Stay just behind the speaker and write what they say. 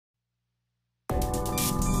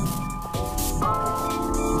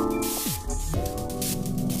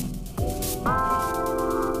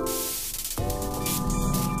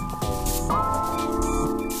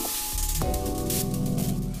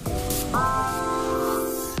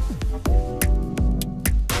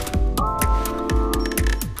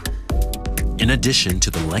In addition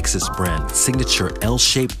to the Lexus brand signature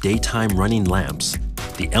L-shaped daytime running lamps,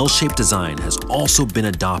 the L-shaped design has also been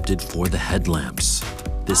adopted for the headlamps.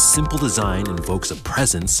 This simple design invokes a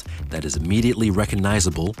presence that is immediately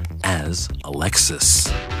recognizable as a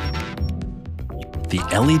Lexus. The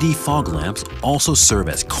LED fog lamps also serve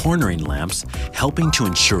as cornering lamps, helping to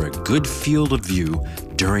ensure a good field of view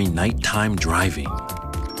during nighttime driving.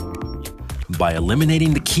 By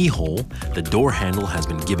eliminating the keyhole, the door handle has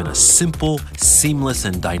been given a simple, seamless,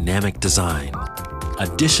 and dynamic design.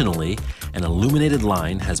 Additionally, an illuminated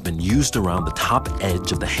line has been used around the top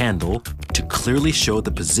edge of the handle to clearly show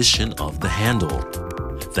the position of the handle.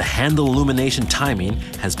 The handle illumination timing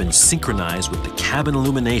has been synchronized with the cabin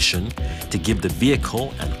illumination to give the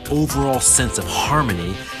vehicle an overall sense of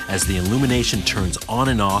harmony as the illumination turns on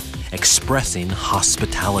and off, expressing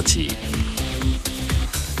hospitality.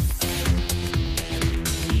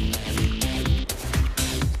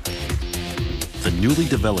 The newly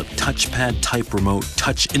developed touchpad type remote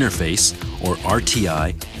touch interface, or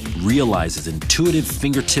RTI, realizes intuitive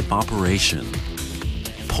fingertip operation.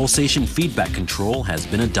 Pulsation feedback control has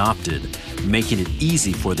been adopted, making it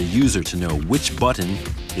easy for the user to know which button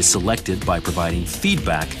is selected by providing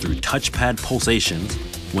feedback through touchpad pulsations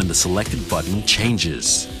when the selected button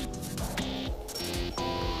changes.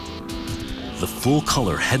 The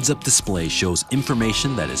full-color heads-up display shows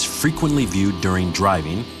information that is frequently viewed during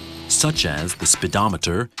driving, such as the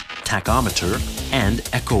speedometer, tachometer, and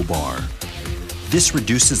echo bar. This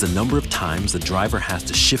reduces the number of times the driver has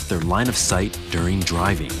to shift their line of sight during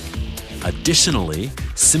driving. Additionally,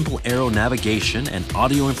 simple arrow navigation and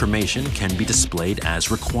audio information can be displayed as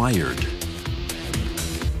required.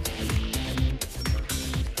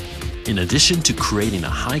 In addition to creating a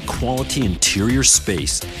high-quality interior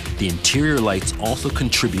space, the interior lights also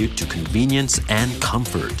contribute to convenience and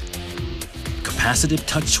comfort. Capacitive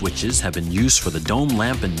touch switches have been used for the dome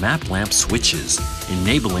lamp and map lamp switches,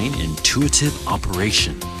 enabling intuitive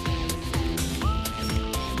operation.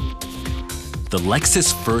 The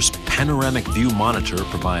Lexus First panoramic view monitor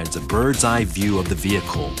provides a bird's eye view of the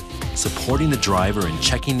vehicle, supporting the driver in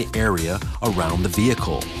checking the area around the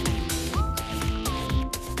vehicle.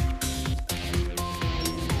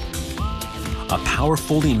 A power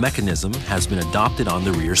folding mechanism has been adopted on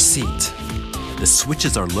the rear seat. The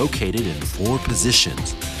switches are located in 4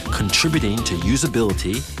 positions, contributing to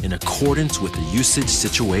usability in accordance with the usage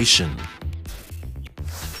situation.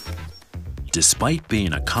 Despite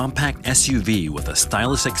being a compact SUV with a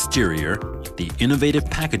stylish exterior, the innovative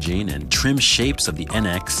packaging and trim shapes of the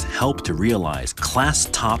NX help to realize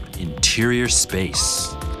class-top interior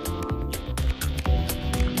space.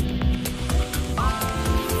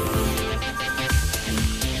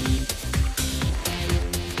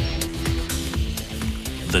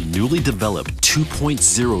 The newly developed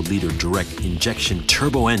 2.0-liter direct injection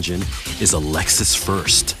turbo engine is a Lexus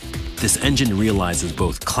First. This engine realizes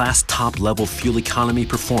both class top-level fuel economy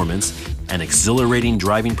performance and exhilarating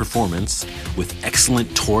driving performance with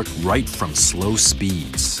excellent torque right from slow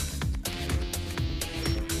speeds.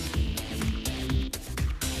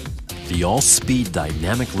 The all-speed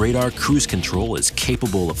dynamic radar cruise control is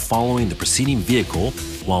capable of following the preceding vehicle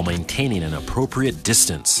while maintaining an appropriate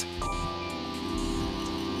distance.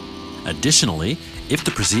 Additionally, if the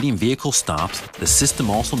preceding vehicle stops, the system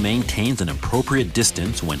also maintains an appropriate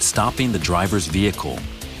distance when stopping the driver's vehicle.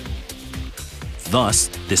 Thus,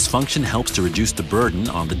 this function helps to reduce the burden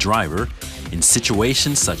on the driver in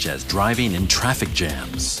situations such as driving in traffic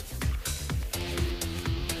jams.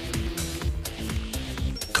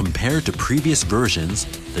 Compared to previous versions,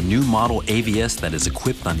 the new model AVS that is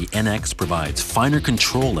equipped on the NX provides finer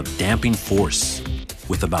control of damping force,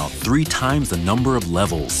 with about 3 times the number of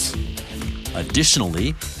levels.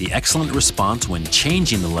 Additionally, the excellent response when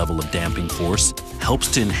changing the level of damping force helps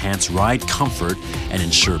to enhance ride comfort and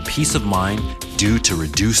ensure peace of mind due to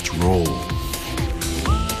reduced roll.